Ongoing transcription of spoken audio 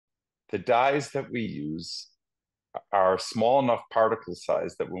The dyes that we use are small enough particle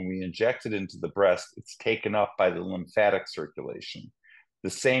size that when we inject it into the breast, it's taken up by the lymphatic circulation, the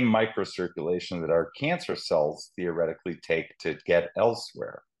same microcirculation that our cancer cells theoretically take to get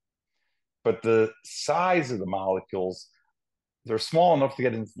elsewhere. But the size of the molecules, they're small enough to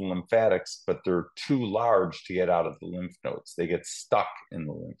get into the lymphatics, but they're too large to get out of the lymph nodes. They get stuck in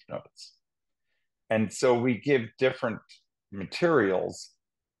the lymph nodes. And so we give different materials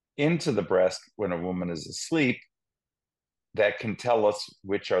into the breast when a woman is asleep that can tell us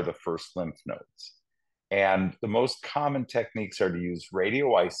which are the first lymph nodes. And the most common techniques are to use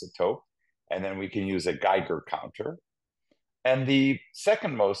radioisotope, and then we can use a Geiger counter. And the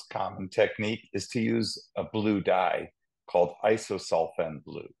second most common technique is to use a blue dye called isosulfan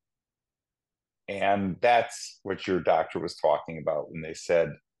blue. And that's what your doctor was talking about when they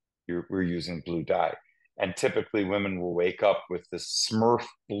said we're using blue dye. And typically, women will wake up with this smurf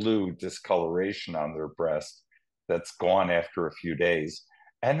blue discoloration on their breast that's gone after a few days.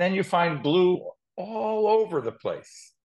 And then you find blue all over the place.